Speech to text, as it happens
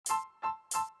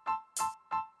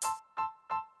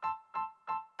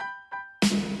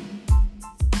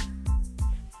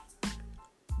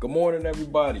Good morning,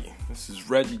 everybody. This is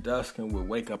Reggie Duskin with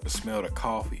Wake Up and Smell the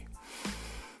Coffee.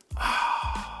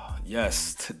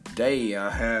 Yes, today I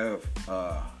have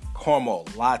a caramel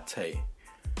latte,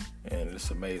 and it's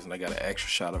amazing. I got an extra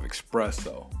shot of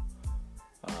espresso.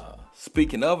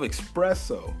 Speaking of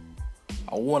espresso,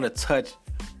 I want to touch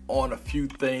on a few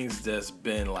things that's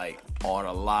been on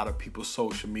a lot of people's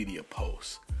social media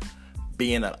posts.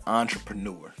 Being an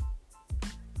entrepreneur.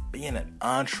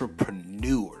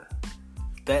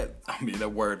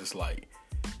 That word is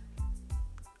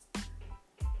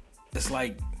it's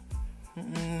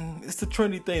the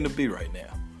trendy thing to be right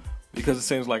now, because it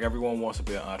seems like everyone wants to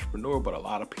be an entrepreneur, but a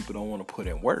lot of people don't want to put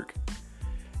in work.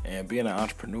 And being an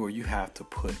entrepreneur, you have to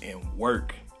put in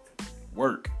work.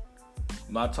 I'm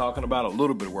not talking about a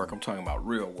little bit of work. I'm talking about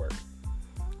real work.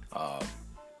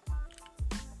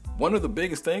 One of the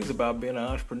biggest things about being an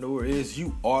entrepreneur is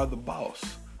you are the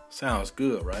boss. Sounds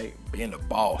good, right? Being the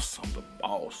boss. I'm the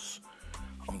boss.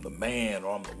 I'm the man,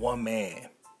 or I'm the one man.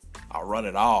 I run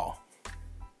it all.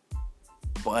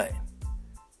 But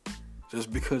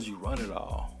just because you run it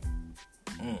all,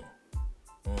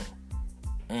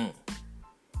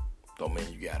 don't mean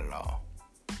you got it all.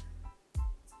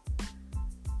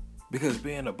 Because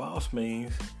being a boss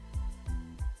means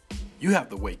you have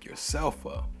to wake yourself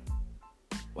up.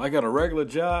 Like at a regular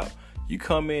job, you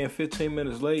come in 15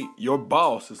 minutes late, your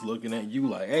boss is looking at you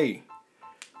like, hey,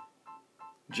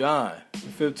 John,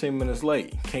 you're 15 minutes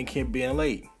late. Can't keep being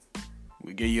late.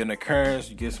 We give you an occurrence,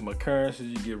 you get some occurrences,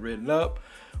 you get written up.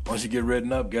 Once you get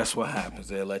written up, guess what happens?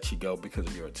 They'll let you go because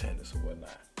of your attendance or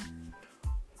whatnot.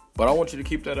 But I want you to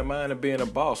keep that in mind of being a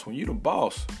boss. When you're the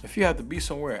boss, if you have to be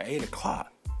somewhere at 8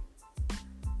 o'clock,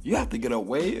 you have to get up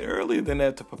way earlier than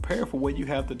that to prepare for what you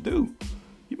have to do.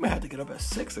 You may have to get up at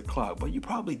 6 o'clock, but you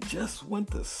probably just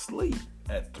went to sleep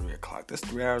at 3 o'clock. That's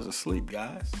 3 hours of sleep,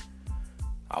 guys.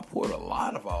 I poured a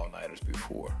lot of all-nighters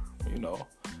before,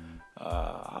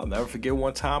 I'll never forget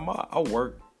one time I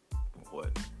worked,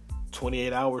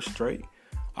 28 hours straight.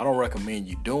 I don't recommend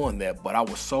you doing that, but I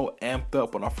was so amped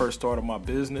up when I first started my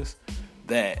business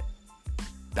that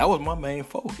was my main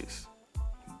focus.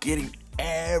 Getting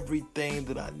everything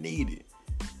that I needed.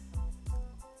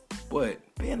 But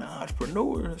being an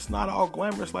entrepreneur, it's not all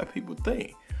glamorous like people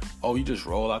think. Oh, you just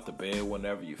roll out the bed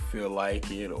whenever you feel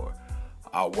like it, or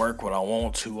I work when I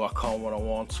want to, I come when I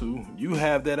want to. You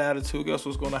have that attitude, guess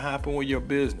what's going to happen with your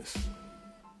business?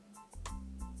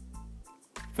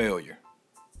 Failure.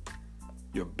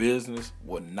 Your business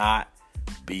will not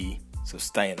be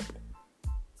sustainable.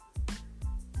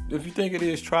 If you think it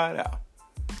is, try it out.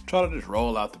 Try to just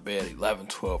roll out the bed 11,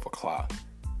 12 o'clock.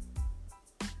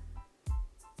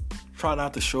 Try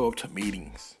not to show up to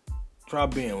meetings. Try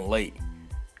being late.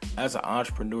 As an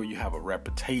entrepreneur, you have a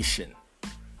reputation.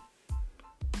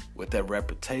 With that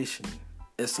reputation,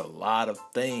 it's a lot of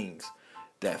things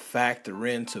that factor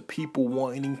into people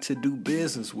wanting to do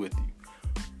business with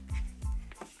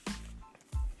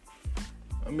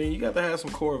you. You got to have some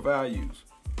core values.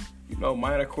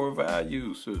 Minor core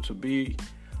values to be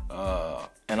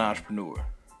an entrepreneur.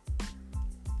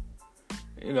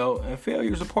 And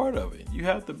failure is a part of it. You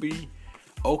have to be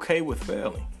okay with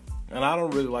failing. And I don't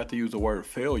really like to use the word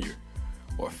failure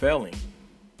or failing.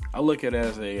 I look at it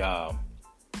as the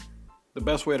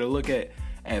best way to look at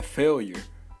failure,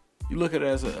 you look at it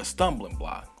as a stumbling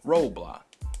block, roadblock.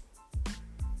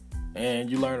 And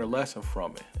you learn a lesson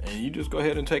from it. And you just go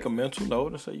ahead and take a mental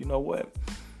note and say, you know what?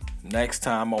 Next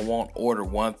time I won't order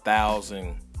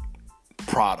 1,000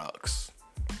 products.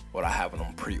 What I have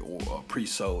them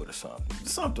pre-sold or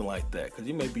something like that. Because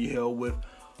you may be held with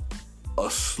a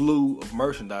slew of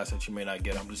merchandise that you may not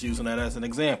get. I'm just using that as an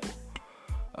example.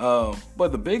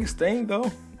 But the biggest thing,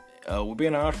 though, with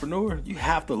being an entrepreneur, you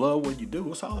have to love what you do.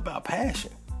 It's all about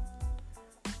passion.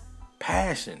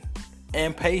 Passion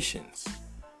and patience.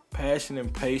 Passion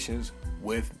and patience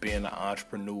with being an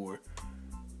entrepreneur.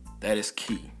 That is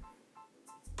key.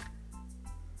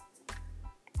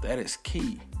 That is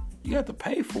key. You have to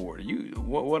pay for it.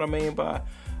 What I mean by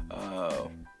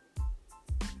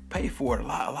pay for it, a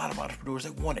lot of entrepreneurs, they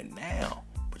want it now,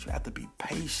 but you have to be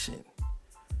patient.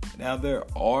 Now, there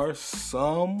are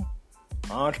some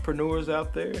entrepreneurs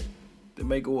out there that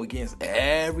may go against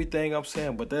everything I'm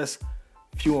saying, but that's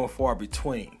few and far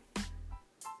between.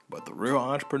 But the real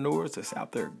entrepreneurs that's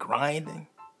out there grinding,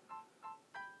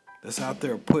 that's out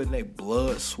there putting their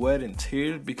blood, sweat, and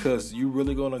tears, because you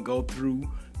really going to go through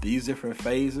these different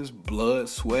phases, blood,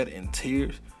 sweat, and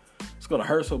tears. It's going to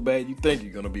hurt so bad you think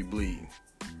you're going to be bleeding.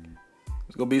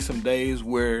 There's going to be some days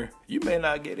where you may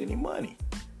not get any money.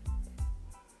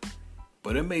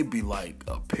 But it may be like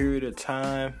a period of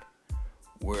time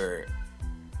where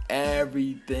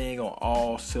everything on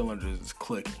all cylinders is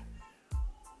clicking.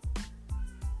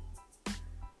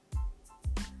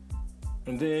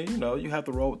 And then, you have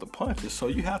to roll with the punches. So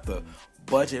you have to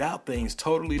budget out things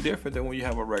totally different than when you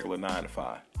have a regular 9 to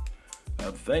 5.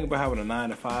 The thing about having a 9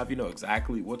 to 5, you know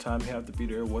exactly what time you have to be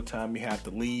there, what time you have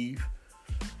to leave,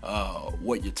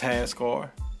 what your tasks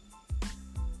are.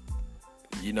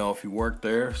 If you work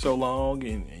there so long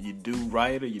and you do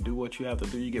right or you do what you have to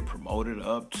do, you get promoted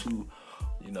up to,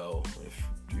 if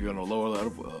you're on a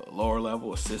lower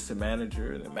level, assistant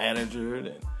manager, then manager,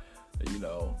 then,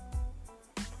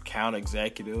 account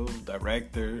executive,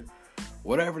 director,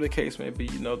 whatever the case may be,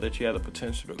 that you have the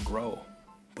potential to grow.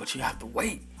 But you have to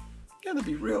wait. You have to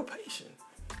be real patient.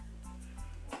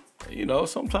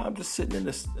 Sometimes just sitting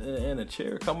in a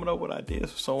chair coming up with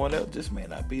ideas for someone else just may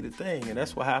not be the thing. And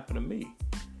that's what happened to me.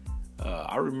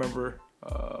 I remember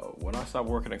when I stopped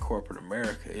working in corporate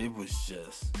America, it was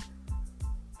just,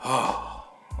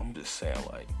 I'm just saying,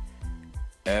 like,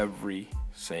 every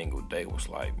single day was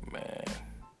like, man,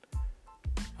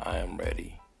 I am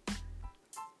ready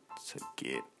to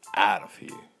get out of here.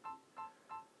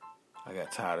 I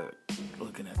got tired of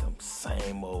looking at them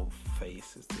same old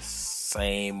faces, the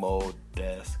same old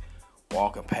desk,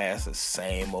 walking past the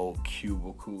same old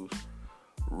cubicles,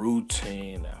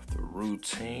 routine after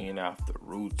routine after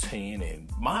routine. And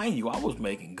mind you, I was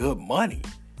making good money,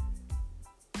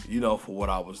 for what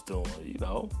I was doing,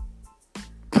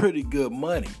 pretty good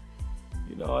money.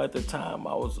 At the time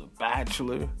I was a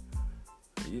bachelor,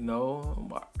 in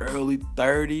my early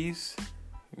 30s,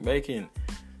 making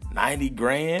 90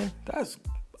 grand. That's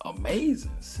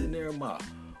amazing. Sitting there in my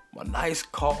nice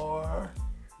car,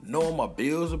 knowing my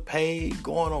bills are paid,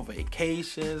 going on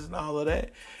vacations and all of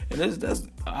that. And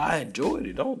I enjoyed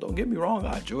it. Don't get me wrong,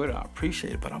 I enjoyed it, I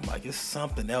appreciate it, but I'm like, it's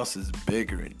something else is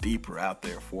bigger and deeper out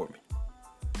there for me.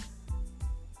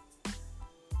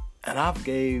 And I've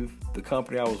gave the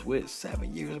company I was with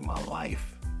 7 years of my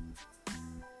life.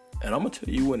 And I'm going to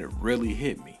tell you when it really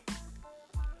hit me.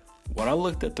 When I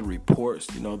looked at the reports,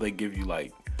 they give you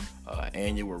like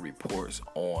annual reports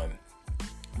on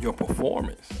your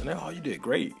performance. And then, you did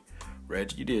great.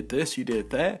 Reggie, you did this, you did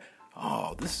that.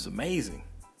 Oh, this is amazing.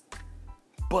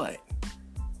 But,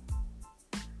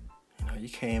 you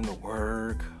came to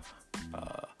work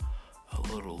a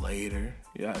little later.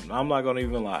 Yeah, I'm not going to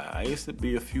even lie. I used to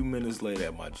be a few minutes late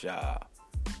at my job.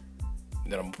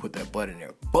 And then I'm going to put that but in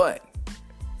there. But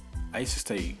I used to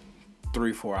stay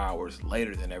 3-4 hours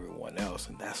later than everyone else,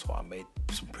 and that's why I made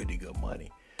some pretty good money.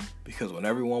 Because when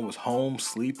everyone was home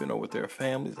sleeping or with their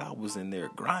families, I was in there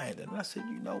grinding. And I said,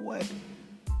 you know what?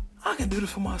 I can do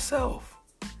this for myself.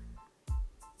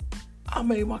 I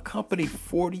made my company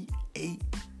 $48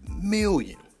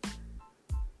 million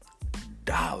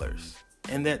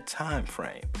in that time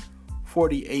frame.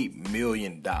 $48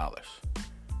 million. And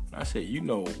I said, you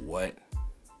know what?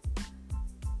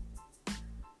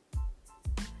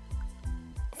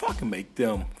 If I can make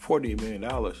them $48 million,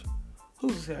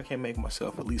 who's to say I can't make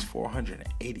myself at least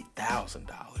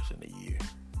 $480,000 in a year?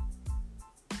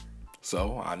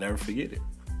 So I'll never forget it.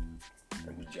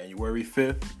 It was January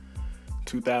 5th,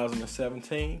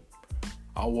 2017.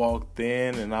 I walked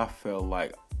in and I felt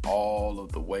like all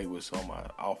of the weight was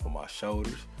off of my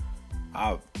shoulders.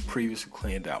 I previously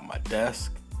cleaned out my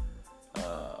desk,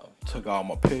 took all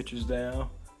my pictures down,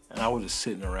 and I was just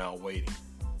sitting around waiting.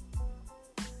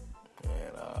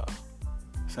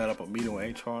 Set up a meeting with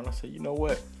HR, and I said, you know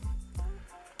what?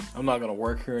 I'm not going to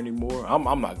work here anymore. I'm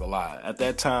not going to lie. At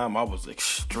that time, I was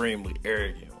extremely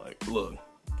arrogant. Like, look,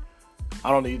 I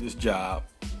don't need this job.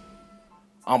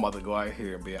 I'm about to go out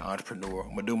here and be an entrepreneur.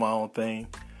 I'm going to do my own thing.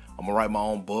 I'm going to write my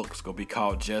own book. It's going to be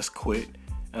called Just Quit.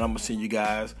 And I'm going to send you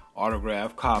guys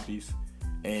autographed copies.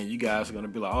 And you guys are going to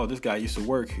be like, oh, this guy used to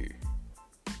work here.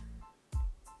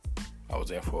 I was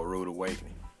in for a rude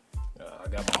awakening. I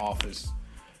got my office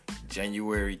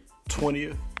January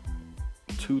 20th,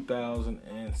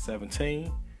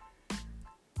 2017.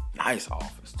 Nice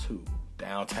office, too.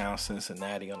 Downtown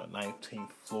Cincinnati on the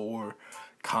 19th floor,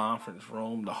 conference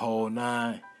room, the whole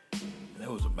nine. And it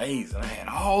was amazing. I had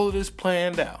all of this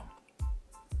planned out.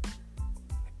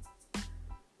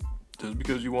 Just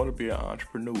because you want to be an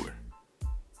entrepreneur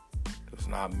does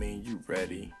not mean you're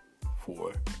ready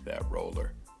for that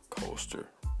roller coaster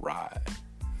ride.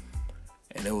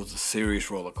 And it was a serious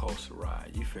roller coaster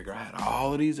ride. You figure I had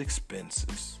all of these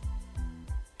expenses,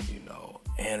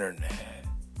 internet,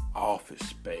 office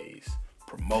space,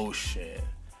 promotion,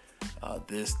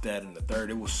 this, that, and the third.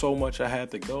 It was so much I had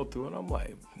to go through. And I'm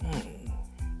like,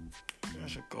 I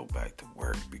should go back to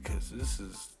work because this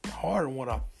is harder than what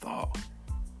I thought.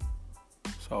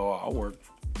 So I worked,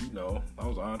 I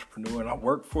was an entrepreneur and I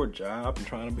worked for a job and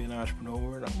trying to be an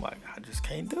entrepreneur, and I'm like, I just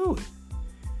can't do it.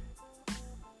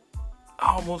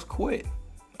 I almost quit.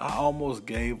 I almost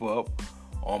gave up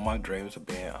on my dreams of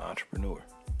being an entrepreneur.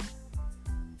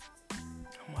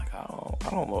 I'm like, I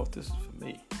don't know if this is for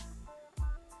me.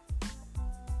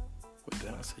 But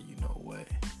then I said, you know what?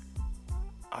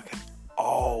 I can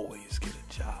always get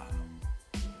a job.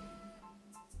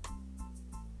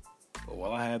 But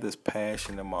while I have this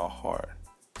passion in my heart,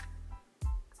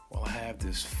 while I have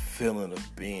this feeling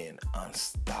of being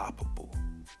unstoppable,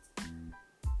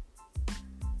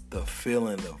 the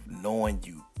feeling of knowing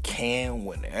you can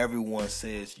when everyone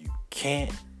says you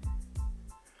can't,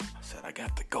 I said I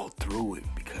got to go through it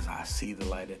because I see the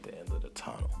light at the end of the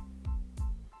tunnel.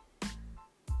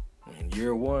 In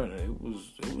year one, it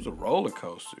was a roller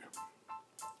coaster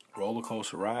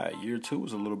ride. Year two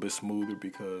was a little bit smoother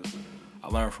because I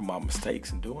learned from my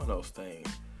mistakes in doing those things.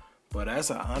 But as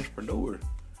an entrepreneur,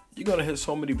 you're gonna hit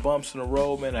so many bumps in the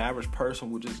road, man. The average person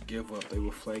will just give up. They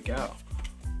will flake out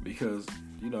because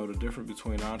the difference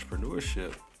between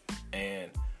entrepreneurship and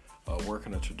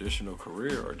working a traditional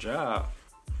career or job,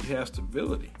 you have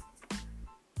stability.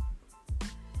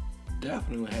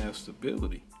 Definitely have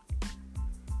stability.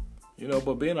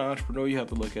 But being an entrepreneur, you have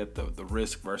to look at the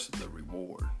risk versus the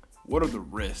reward. What are the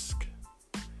risks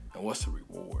and what's the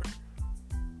reward?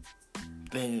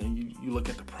 Then you look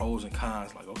at the pros and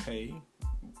cons, like, okay,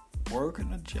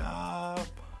 working a job,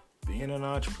 being an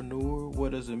entrepreneur,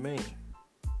 what does it mean?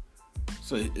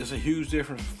 So it's a huge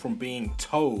difference from being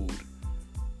told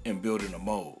and building a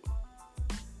mold.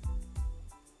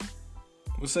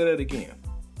 We'll say that again.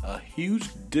 A huge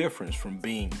difference from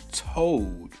being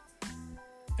told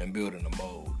and building a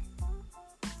mold.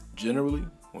 Generally,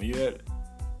 when you're at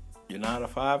your 9 to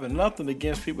 5, and nothing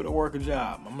against people that work a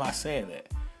job, I'm not saying that,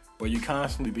 but you're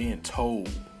constantly being told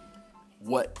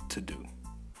what to do.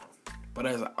 But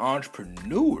as an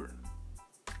entrepreneur,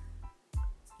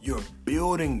 you're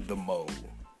building the mold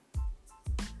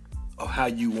of how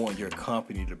you want your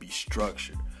company to be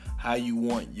structured, how you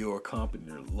want your company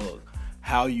to look,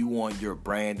 how you want your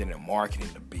branding and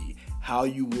marketing to be, how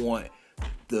you want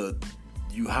the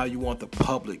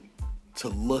public to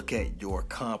look at your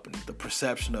company, the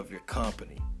perception of your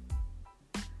company.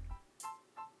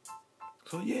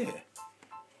 So yeah,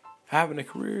 having a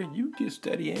career, you get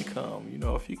steady income.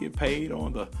 If you get paid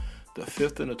on the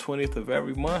 5th and the 20th of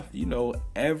every month,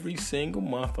 every single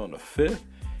month on the 5th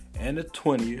and the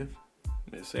 20th,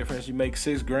 say for instance you make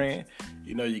 $6,000,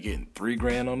 you're getting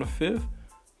 $3,000 on the 5th,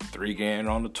 $3,000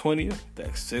 on the 20th.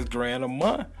 That's $6,000 a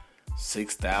month.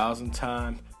 6,000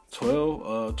 times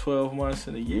 12 months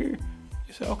in a year.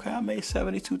 You say, okay, I made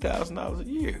 $72,000 a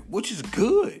year, which is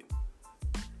good.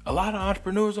 A lot of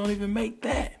entrepreneurs don't even make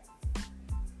that,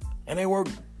 and they work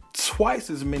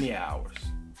twice as many hours.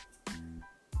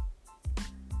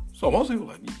 So most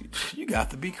people are like, you got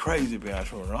to be crazy to be an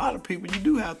entrepreneur. A lot of people, you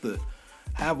do have to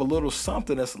have a little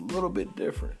something that's a little bit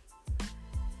different,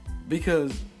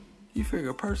 because you figure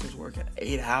a person's working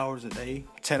 8 hours a day,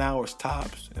 10 hours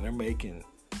tops, and they're making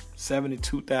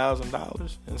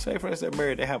 $72,000. And say for instance they're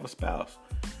married, they have a spouse,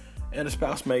 and the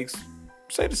spouse makes,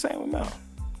 say, the same amount.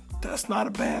 That's not a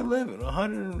bad living.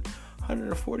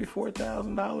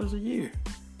 $144,000 a year.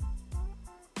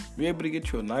 Be able to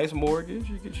get you a nice mortgage,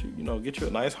 get you a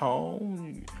nice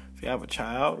home. If you have a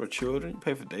child or children, you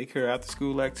pay for daycare, after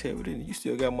school activity, and you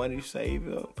still got money to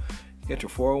save up. You got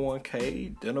your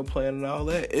 401k, dental plan, and all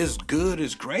that. It's good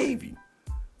as gravy.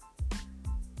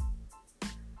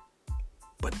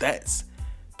 But that's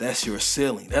your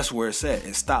ceiling. That's where it's at.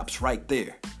 It stops right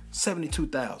there.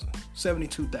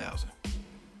 $72,000.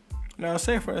 Now,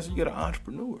 say for instance, you get an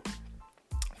entrepreneur.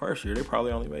 First year, they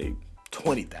probably only made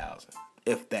 $20,000,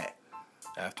 if that,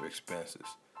 after expenses.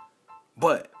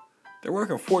 But they're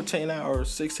working 14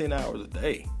 hours, 16 hours a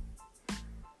day.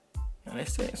 And they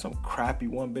stay in some crappy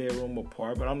 1-bedroom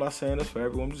apartment. I'm not saying this for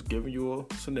everyone. I'm just giving you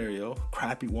a scenario.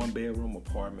 Crappy 1-bedroom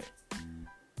apartment.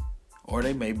 Or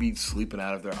they may be sleeping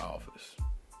out of their office.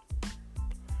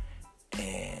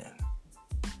 And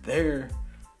they're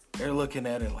looking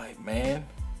at it like, man,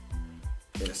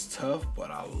 it's tough, but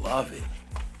I love it.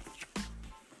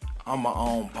 I'm my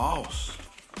own boss.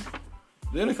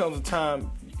 Then it comes a time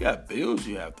you got bills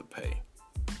you have to pay.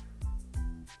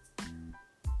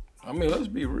 I mean, let's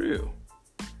be real.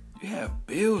 You have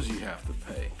bills you have to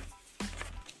pay.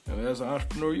 And as an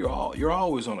entrepreneur, you're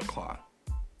always on the clock.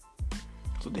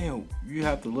 So then you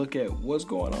have to look at what's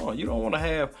going on. You don't want to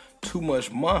have too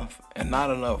much month and not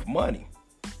enough money.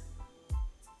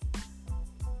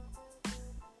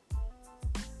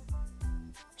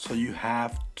 So you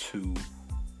have to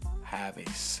have a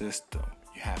system.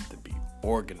 You You have to be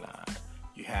organized.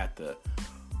 You have to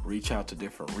reach out to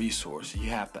different resources. You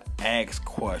have to ask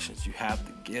questions. You have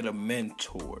to get a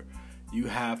mentor. You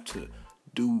have to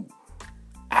do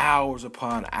hours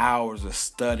upon hours of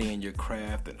studying your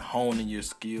craft and honing your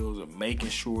skills and making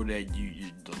sure that you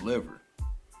deliver.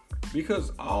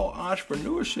 Because all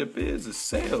entrepreneurship is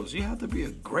sales. You have to be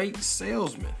a great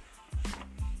salesman.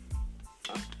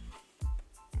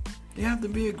 You have to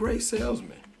be a great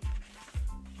salesman.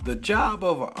 The job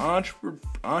of an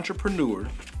entrepreneur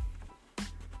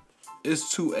is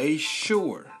to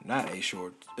assure that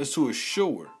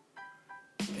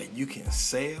you can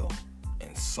sell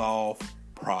and solve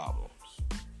problems.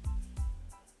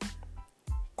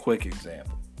 Quick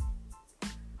example.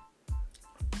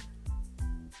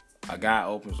 A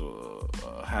guy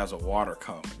has a water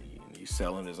company and he's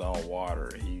selling his own water.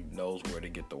 He knows where to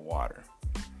get the water.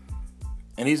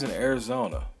 And he's in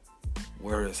Arizona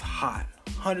where it's hot,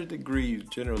 100 degrees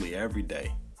generally every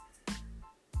day.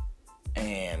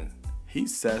 And he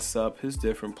sets up his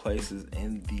different places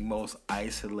in the most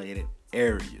isolated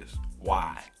areas.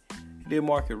 Why? He did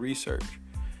market research.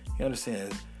 He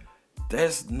understands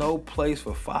there's no place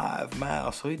for 5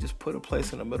 miles. So he just put a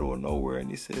place in the middle of nowhere and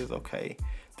he says, okay,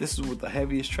 this is with the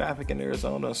heaviest traffic in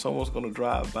Arizona. And someone's going to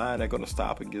drive by and they're going to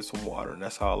stop and get some water. And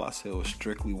that's all I sell is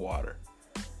strictly water.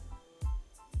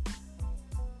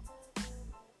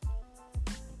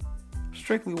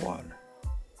 Strictly water.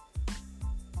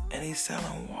 And he's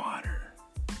selling water.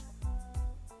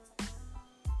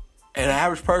 And the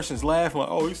average person's laughing like,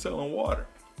 oh, he's selling water.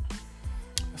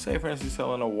 Say, for instance, he's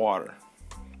selling a water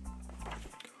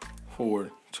for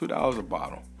 $2 a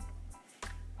bottle.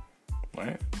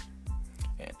 Right?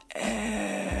 And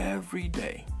every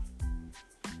day,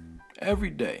 we'll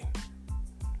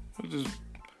just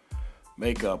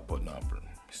make up a number.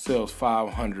 He sells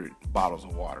 500 bottles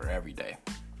of water every day.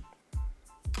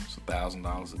 It's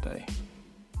 $1,000 a day.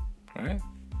 Right?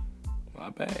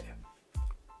 Not bad.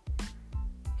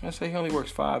 Let's say he only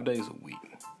works 5 days a week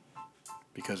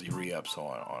because he re-ups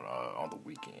on the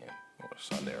weekend or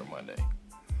Sunday or Monday.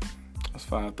 That's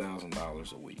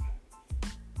 $5,000 a week.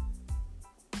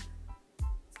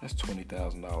 That's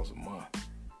 $20,000 a month.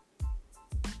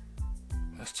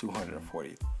 That's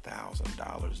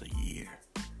 $240,000 a year.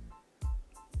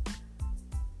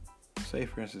 Say,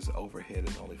 for instance, overhead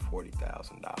is only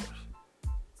 $40,000.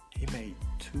 He made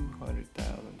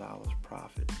 $200,000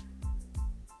 profit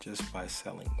just by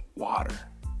selling water.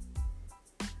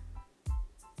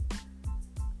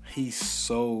 He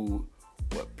sold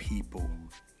what people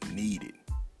needed.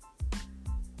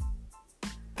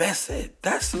 That's it.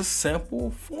 That's a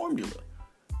simple formula.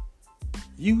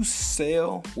 You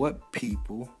sell what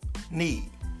people need.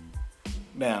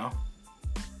 Now,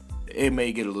 it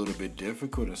may get a little bit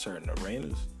difficult in certain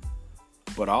arenas,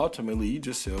 but ultimately you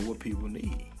just sell what people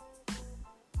need.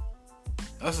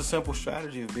 That's a simple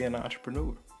strategy of being an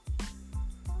entrepreneur.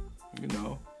 You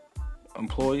know,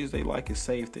 employees, they like it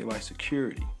safe, they like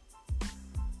security.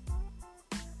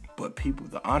 But people,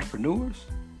 the entrepreneurs,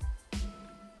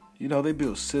 you know, they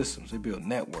build systems, they build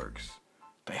networks.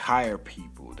 They hire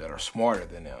people that are smarter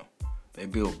than them. They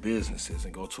build businesses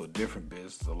and go to a different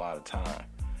business a lot of time.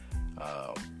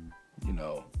 You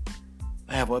know,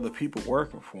 they have other people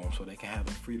working for them so they can have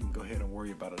the freedom to go ahead and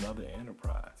worry about another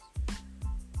enterprise.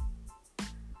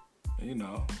 You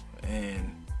know,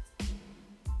 and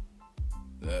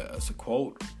it's a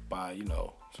quote by, you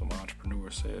know, some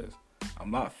entrepreneur says, I'm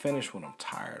not finished when I'm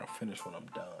tired, I'm finished when I'm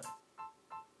done.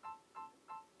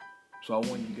 So I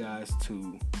want you guys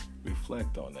to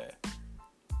reflect on that.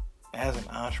 As an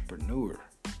entrepreneur,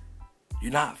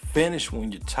 you're not finished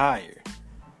when you're tired.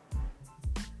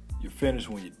 You're finished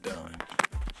when you're done.